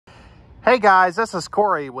Hey guys, this is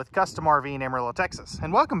Corey with Custom RV in Amarillo, Texas,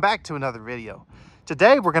 and welcome back to another video.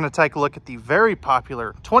 Today we're going to take a look at the very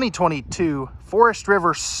popular 2022 Forest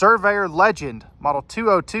River Surveyor Legend Model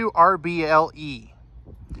 202 RBLE.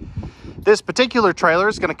 This particular trailer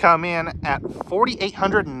is going to come in at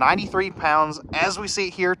 4,893 pounds as we see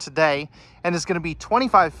it here today, and is going to be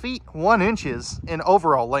 25 feet 1 inches in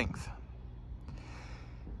overall length.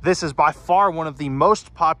 This is by far one of the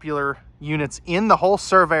most popular units in the whole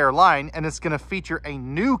Surveyor line, and it's going to feature a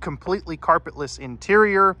new completely carpetless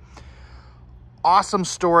interior, awesome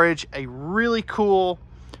storage, a really cool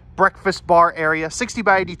breakfast bar area, 60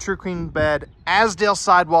 by 80 true queen bed, Asdale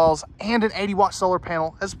sidewalls, and an 80-watt solar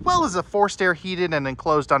panel, as well as a forced air heated and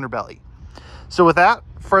enclosed underbelly. So without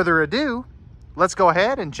further ado, let's go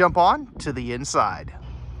ahead and jump on to the inside.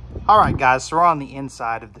 All right guys, so we're on the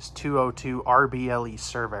inside of this 202 RBLE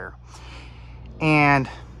Surveyor, and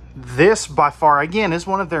this by far again is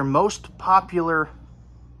one of their most popular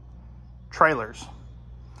trailers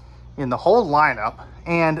in the whole lineup.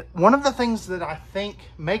 And one of the things that I think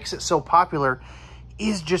makes it so popular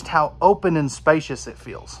is just how open and spacious it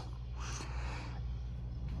feels.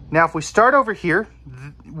 Now, if we start over here,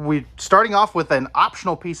 we're starting off with an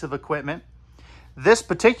optional piece of equipment. This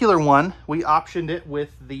particular one, we optioned it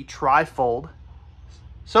with the tri-fold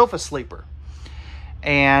sofa sleeper.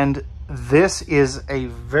 And this is a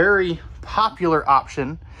very popular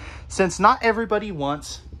option since not everybody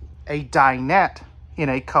wants a dinette in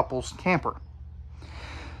a couple's camper.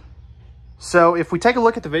 So if we take a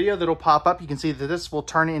look at the video that'll pop up, you can see that this will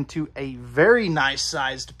turn into a very nice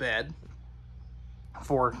sized bed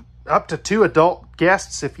for up to 2 adult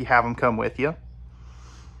guests if you have them come with you.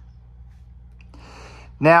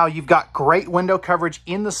 Now you've got great window coverage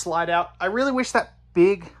in the slide out. I really wish that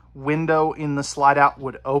big window in the slide out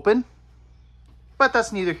would open, but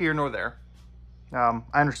that's neither here nor there. I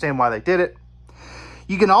understand why they did it.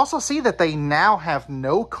 You can also see that they now have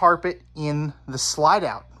no carpet in the slide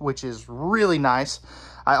out, which is really nice.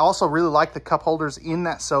 I also really like the cup holders in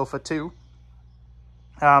that sofa too.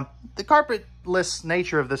 The carpetless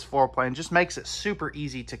nature of this floor plan just makes it super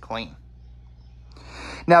easy to clean.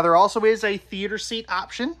 Now, there also is a theater seat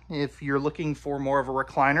option. If you're looking for more of a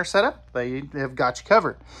recliner setup, they have got you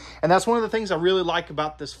covered. And that's one of the things I really like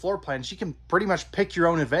about this floor plan is you can pretty much pick your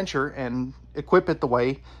own adventure and equip it the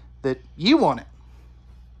way that you want it.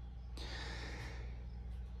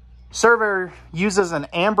 Surveyor uses an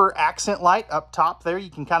amber accent light up top there.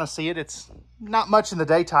 You can kind of see it. It's not much in the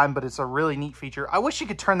daytime, but it's a really neat feature. I wish you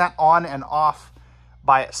could turn that on and off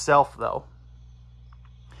by itself, though.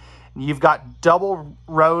 You've got double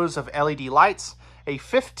rows of LED lights, a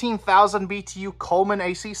 15,000 BTU Coleman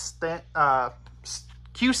AC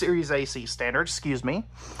Q-Series AC standard, excuse me.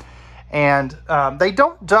 And they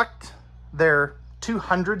don't duct their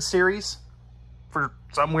 200 series for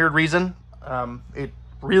some weird reason. It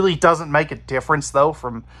really doesn't make a difference, though,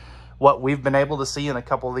 from what we've been able to see in a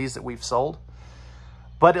couple of these that we've sold.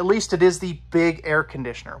 But at least it is the big air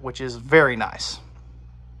conditioner, which is very nice.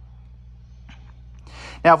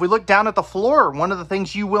 Now, if we look down at the floor, one of the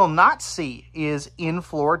things you will not see is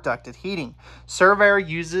in-floor ducted heating. Surveyor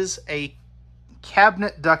uses a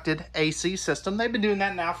cabinet ducted AC system. They've been doing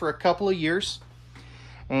that now for a couple of years.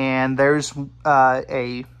 And there's one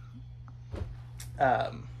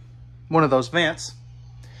of those vents.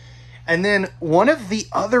 And then one of the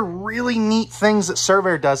other really neat things that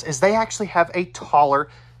Surveyor does is they actually have a taller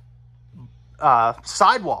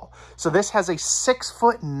sidewall. So this has a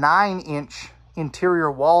 6'9" interior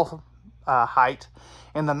wall height,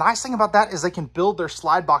 and the nice thing about that is they can build their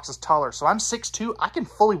slide boxes taller. So I'm 6'2", I can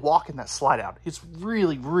fully walk in that slide out. It's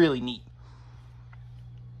really, really neat.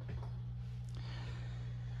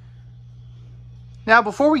 Now,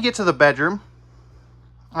 before we get to the bedroom,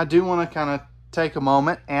 I do want to kind of take a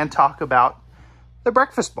moment and talk about the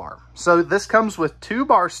breakfast bar. So this comes with 2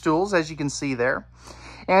 bar stools, as you can see there,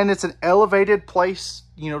 and it's an elevated place,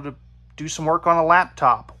 you know, to do some work on a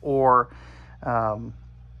laptop or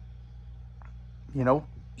you know,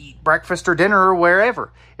 eat breakfast or dinner or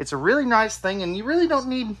wherever. It's a really nice thing, and you really don't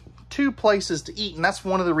need 2 places to eat, and that's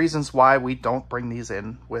one of the reasons why we don't bring these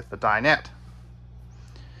in with the dinette.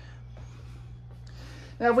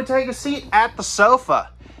 Now, if we take a seat at the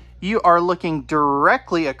sofa, you are looking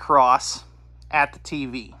directly across at the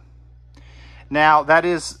TV. Now, that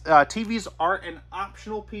is, TVs are an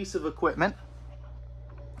optional piece of equipment,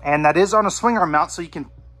 and that is on a swing arm mount, so you can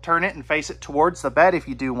turn it and face it towards the bed if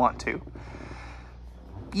you do want to.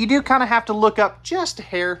 You do kind of have to look up just a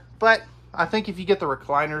hair, but I think if you get the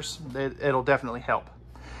recliners, it'll definitely help.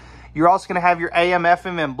 You're also going to have your AM,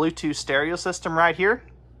 FM, and Bluetooth stereo system right here.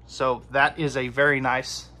 So that is a very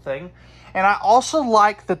nice thing. And I also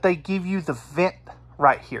like that they give you the vent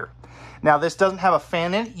right here. Now, this doesn't have a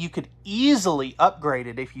fan in it. You could easily upgrade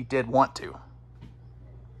it if you did want to.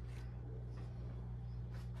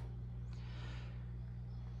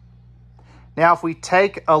 Now, if we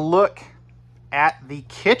take a look at the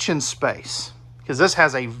kitchen space, because this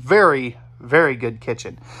has a very, very good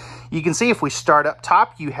kitchen. You can see if we start up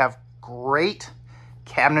top, you have great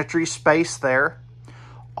cabinetry space there.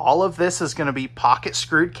 All of this is going to be pocket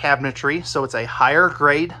screwed cabinetry, so it's a higher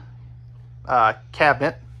grade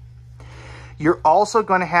cabinet. You're also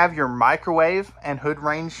going to have your microwave and hood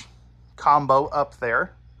range combo up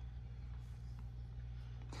there.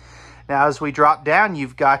 Now, as we drop down,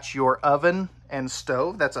 you've got your oven and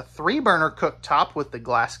stove. That's a 3-burner cooktop with the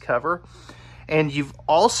glass cover. And you've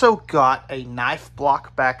also got a knife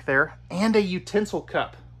block back there and a utensil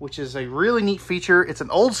cup, which is a really neat feature. It's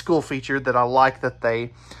an old school feature that I like that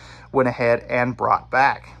they went ahead and brought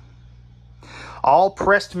back. All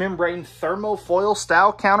pressed membrane thermofoil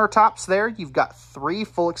style countertops there. You've got 3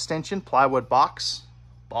 full extension plywood box,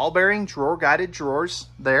 ball bearing drawer guided drawers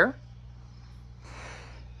there.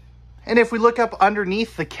 And if we look up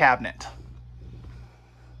underneath the cabinet,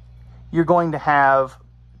 you're going to have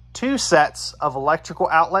 2 sets of electrical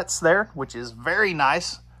outlets there, which is very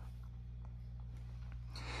nice.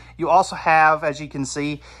 You also have, as you can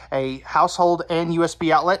see, a household and USB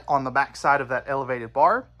outlet on the back side of that elevated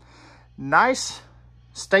bar. Nice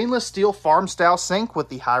stainless steel farm style sink with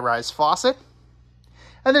the high-rise faucet.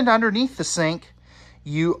 And then underneath the sink,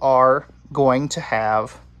 you are going to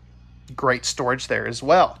have great storage there as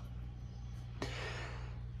well.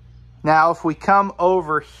 Now, if we come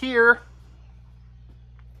over here,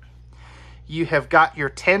 you have got your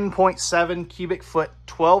 10.7 cubic foot,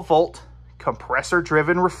 12 volt compressor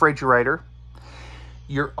driven refrigerator.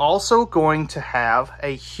 You're also going to have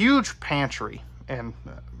a huge pantry, and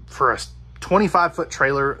for a 25-foot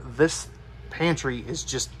trailer, this pantry is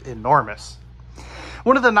just enormous.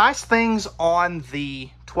 One of the nice things on the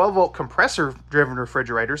 12 volt compressor driven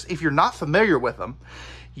refrigerators, if you're not familiar with them,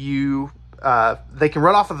 they can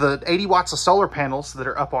run off of the 80 watts of solar panels that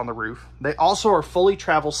are up on the roof. They also are fully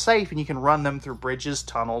travel safe, and you can run them through bridges,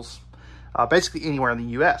 tunnels, basically anywhere in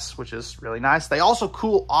the US, which is really nice. They also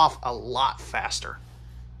cool off a lot faster.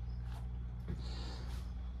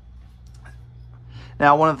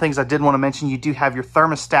 Now, one of the things I did want to mention, you do have your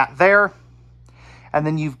thermostat there, and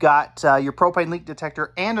then you've got your propane leak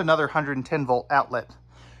detector and another 110 volt outlet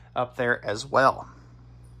up there as well.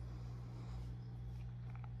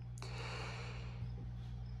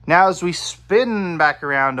 Now, as we spin back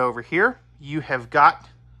around over here, you have got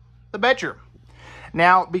the bedroom.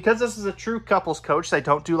 Now, because this is a true couples coach, they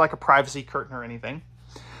don't do like a privacy curtain or anything.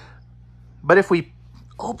 But if we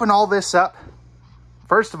open all this up,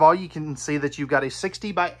 first of all, you can see that you've got a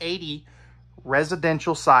 60 by 80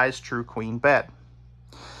 residential size true queen bed.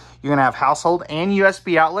 You're going to have household and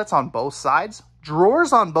USB outlets on both sides,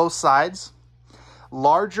 drawers on both sides,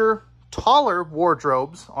 larger, taller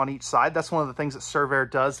wardrobes on each side. That's one of the things that Surveyor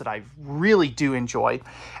does that I really do enjoy.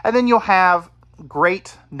 And then you'll have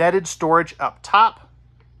great netted storage up top.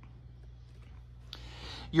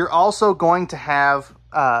 You're also going to have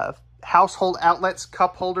household outlets,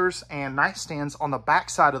 cup holders, and nightstands on the back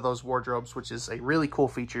side of those wardrobes, which is a really cool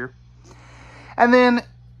feature. And then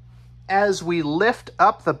as we lift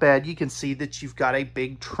up the bed, you can see that you've got a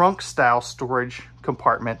big trunk style storage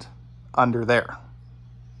compartment under there.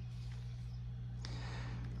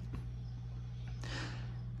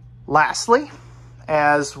 Lastly,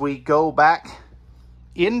 as we go back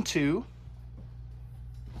into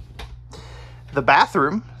the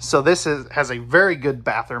bathroom, so this has a very good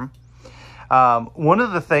bathroom. One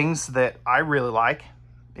of the things that I really like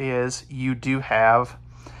is you do have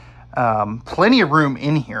plenty of room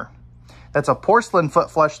in here. That's a porcelain foot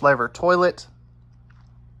flush lever toilet.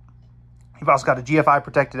 You've also got a GFI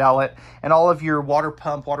protected outlet and all of your water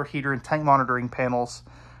pump, water heater, and tank monitoring panels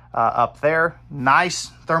up there. Nice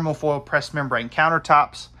thermofoil pressed membrane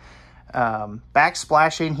countertops.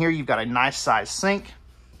 Backsplash in here, you've got a nice size sink.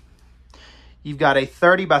 You've got a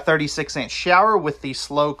 30 by 36 inch shower with the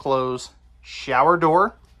slow close shower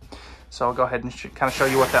door. So I'll go ahead and kind of show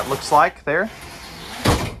you what that looks like there.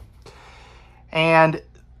 And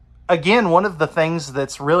again, one of the things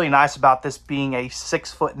that's really nice about this being a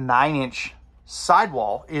 6'9"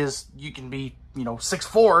 sidewall is you can be,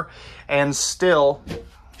 6'4" and still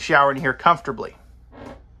shower in here comfortably.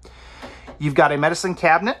 You've got a medicine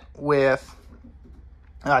cabinet with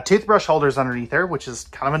toothbrush holders underneath there, which is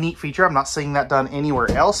kind of a neat feature. I'm not seeing that done anywhere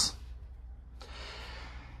else.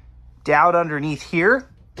 Down underneath here,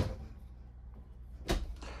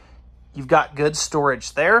 You've got good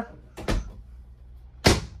storage there.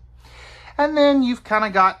 And then you've kind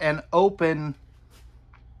of got an open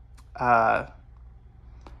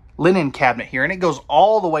linen cabinet here, and it goes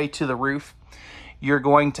all the way to the roof. You're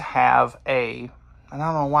going to have and I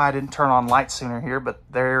don't know why I didn't turn on lights sooner here, but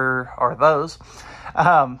there are those.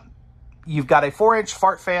 You've got a 4-inch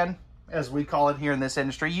fart fan, as we call it here in this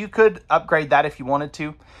industry. You could upgrade that if you wanted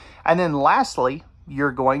to. And then lastly,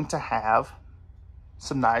 you're going to have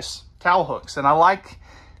some nice towel hooks. And I like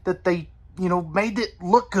that they, made it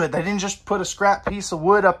look good. They didn't just put a scrap piece of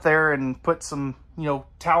wood up there and put some,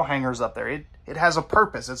 towel hangers up there. It has a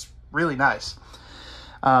purpose. It's really nice.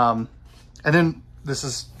 And then this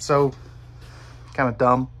is so kind of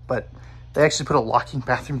dumb, but they actually put a locking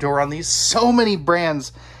bathroom door on these. So many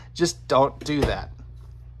brands just don't do that.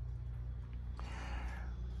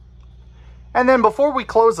 And then before we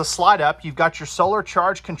close the slide up, you've got your solar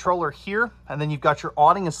charge controller here, and then you've got your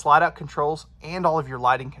awning and slide out controls and all of your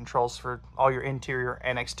lighting controls for all your interior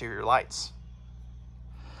and exterior lights.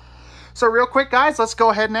 So real quick, guys, let's go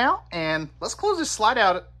ahead now and let's close this slide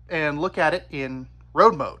out and look at it in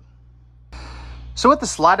road mode. So with the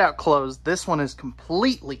slide out closed, this one is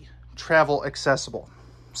completely travel accessible.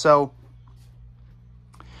 So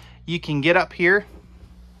you can get up here.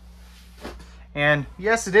 And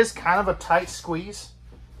yes, it is kind of a tight squeeze,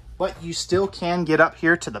 but you still can get up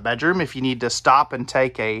here to the bedroom if you need to stop and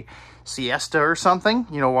take a siesta or something,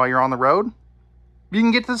 while you're on the road. You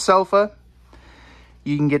can get to the sofa,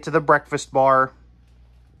 you can get to the breakfast bar,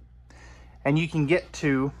 and you can get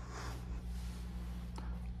to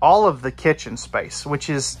all of the kitchen space, which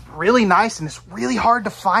is really nice, and it's really hard to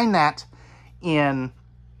find that in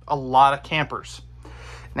a lot of campers.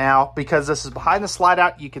 Now, because this is behind the slide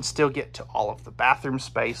out, you can still get to all of the bathroom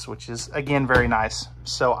space, which is, again, very nice.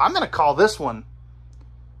 So I'm going to call this one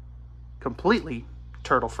completely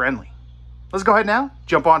turtle friendly. Let's go ahead now,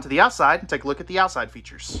 jump onto the outside and take a look at the outside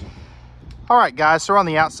features. All right, guys, so we're on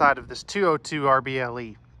the outside of this 202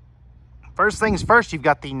 RBLE. First things first, you've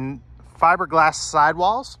got the fiberglass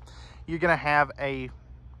sidewalls. You're going to have a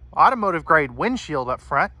automotive grade windshield up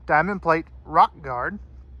front, diamond plate rock guard.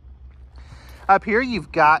 Up here,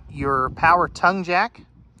 you've got your power tongue jack,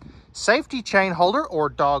 safety chain holder or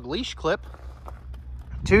dog leash clip,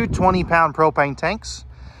 2 20-pound propane tanks.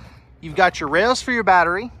 You've got your rails for your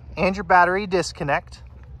battery and your battery disconnect.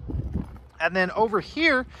 And then over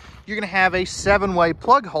here, you're going to have a 7-way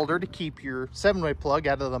plug holder to keep your 7-way plug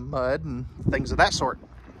out of the mud and things of that sort.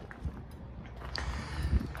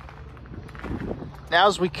 Now,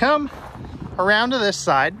 as we come around to this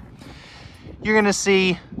side, you're going to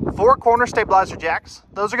see 4 corner stabilizer jacks.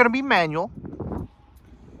 Those are going to be manual.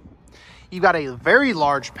 You've got a very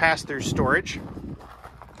large pass-through storage.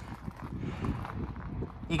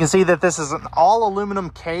 You can see that this is an all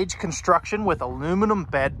aluminum cage construction with aluminum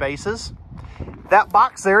bed bases. That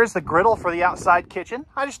box there is the griddle for the outside kitchen.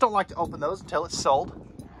 I just don't like to open those until it's sold.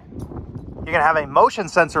 You're going to have a motion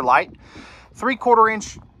sensor light, 3/4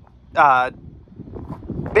 inch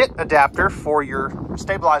bit adapter for your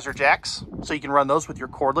stabilizer jacks, so you can run those with your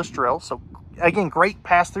cordless drill. So again, great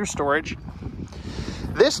pass-through storage.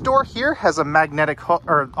 This door here has a magnetic,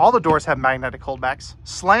 or all the doors have magnetic holdbacks.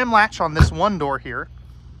 Slam latch on this one door here.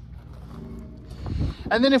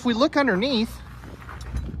 And then if we look underneath,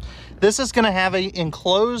 this is going to have a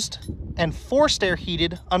enclosed and forced air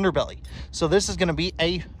heated underbelly. So this is going to be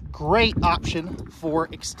a great option for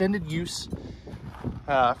extended use,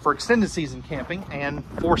 for extended season camping and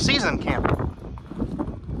for season camping.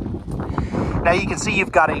 Now you can see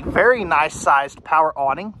you've got a very nice sized power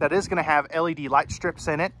awning that is going to have LED light strips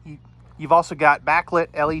in it. You've also got backlit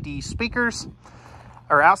LED speakers,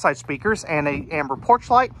 or outside speakers, and a amber porch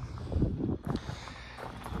light.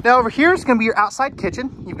 Now over here is going to be your outside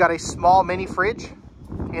kitchen. You've got a small mini fridge.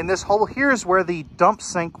 In this hole here is where the dump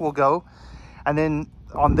sink will go. And then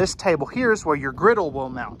on this table here is where your griddle will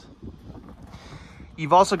mount.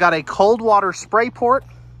 You've also got a cold water spray port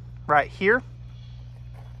right here.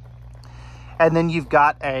 And then you've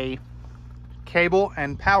got a cable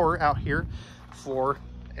and power out here for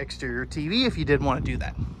exterior TV if you did want to do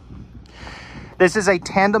that. This is a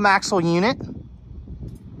tandem axle unit,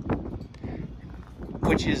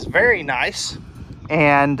 which is very nice.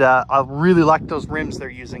 And I really like those rims they're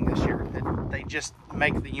using this year. They just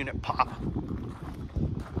make the unit pop.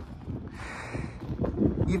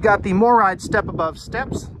 You've got the MORryde step above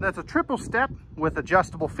steps. That's a triple step with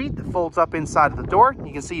adjustable feet that folds up inside of the door.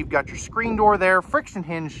 You can see you've got your screen door there, friction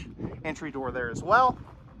hinge entry door there as well.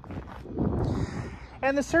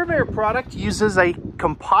 And the Surveyor product uses a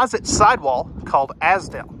composite sidewall called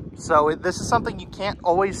Asdale. So this is something you can't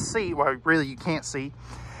always see, well really you can't see,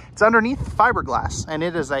 It's underneath fiberglass, and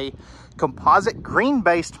it is a composite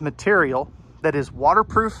green-based material that is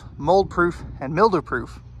waterproof, mold-proof, and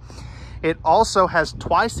mildew-proof. It also has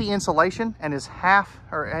twice the insulation and is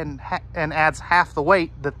and adds half the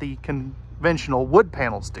weight that the conventional wood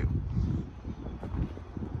panels do.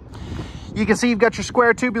 You can see you've got your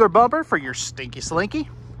square tubular bumper for your stinky slinky,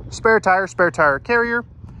 spare tire carrier.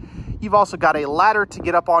 You've also got a ladder to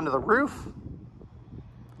get up onto the roof.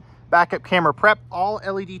 Backup camera prep, all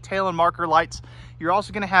LED tail and marker lights. You're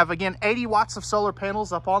also going to have, again, 80 watts of solar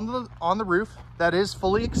panels up on the roof. That is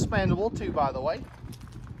fully expandable too, by the way.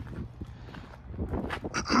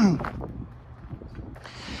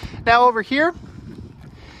 Now over here,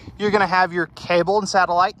 you're going to have your cable and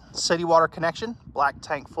satellite, city water connection, black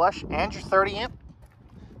tank flush, and your 30 amp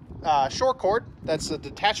shore cord. That's a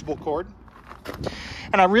detachable cord.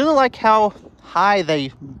 And I really like how high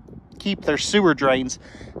they keep their sewer drains.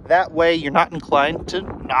 That way you're not inclined to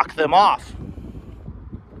knock them off.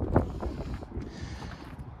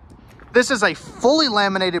 This is a fully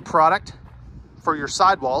laminated product for your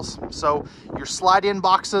sidewalls. So your slide-in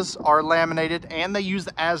boxes are laminated, and they use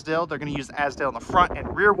the Azdel. They're going to use the Azdel on the front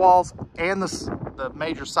and rear walls and the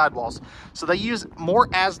major sidewalls. So they use more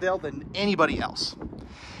Azdel than anybody else.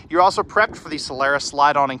 You're also prepped for the Solaris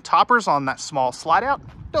slide-awning toppers on that small slide-out.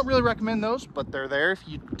 Don't really recommend those, but they're there if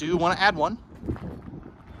you do want to add one.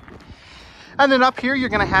 And then up here, you're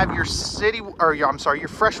going to have your your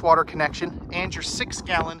freshwater connection and your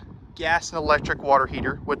 6-gallon gas and electric water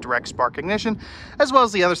heater with direct spark ignition, as well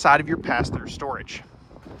as the other side of your pass-through storage.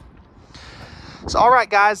 So, all right,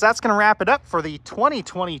 guys, that's going to wrap it up for the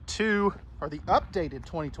 2022, or the updated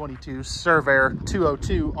 2022 Surveyor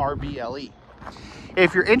 202 RBLE.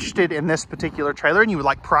 If you're interested in this particular trailer and you would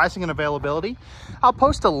like pricing and availability, I'll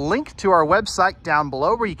post a link to our website down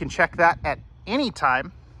below where you can check that at any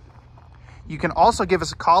time. You can also give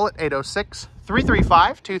us a call at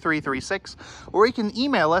 806-335-2336, or you can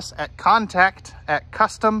email us at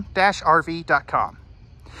contact@custom-rv.com.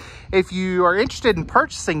 If you are interested in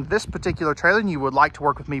purchasing this particular trailer and you would like to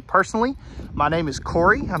work with me personally, my name is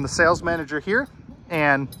Corey. I'm the sales manager here,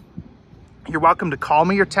 and you're welcome to call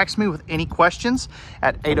me or text me with any questions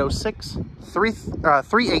at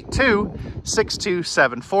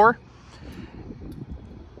 806-382-6274.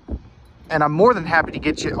 And I'm more than happy to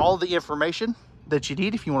get you all the information that you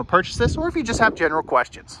need if you want to purchase this, or if you just have general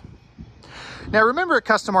questions. Now remember, at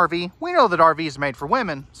Custom RV, we know that RV is made for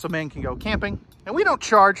women so men can go camping, and we don't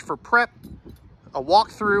charge for prep, a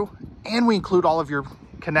walkthrough, and we include all of your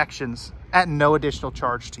connections at no additional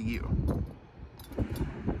charge to you.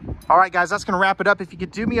 All right, guys, that's going to wrap it up. If you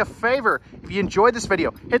could do me a favor, if you enjoyed this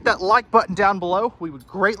video, hit that like button down below. We would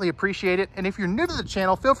greatly appreciate it. And if you're new to the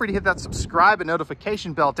channel, feel free to hit that subscribe and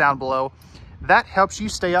notification bell down below. That helps you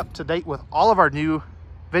stay up to date with all of our new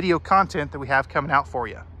video content that we have coming out for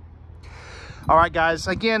you. All right, guys,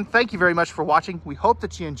 again, thank you very much for watching. We hope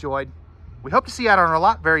that you enjoyed. We hope to see you out on our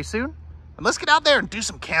lot very soon. And let's get out there and do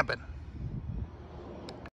some camping.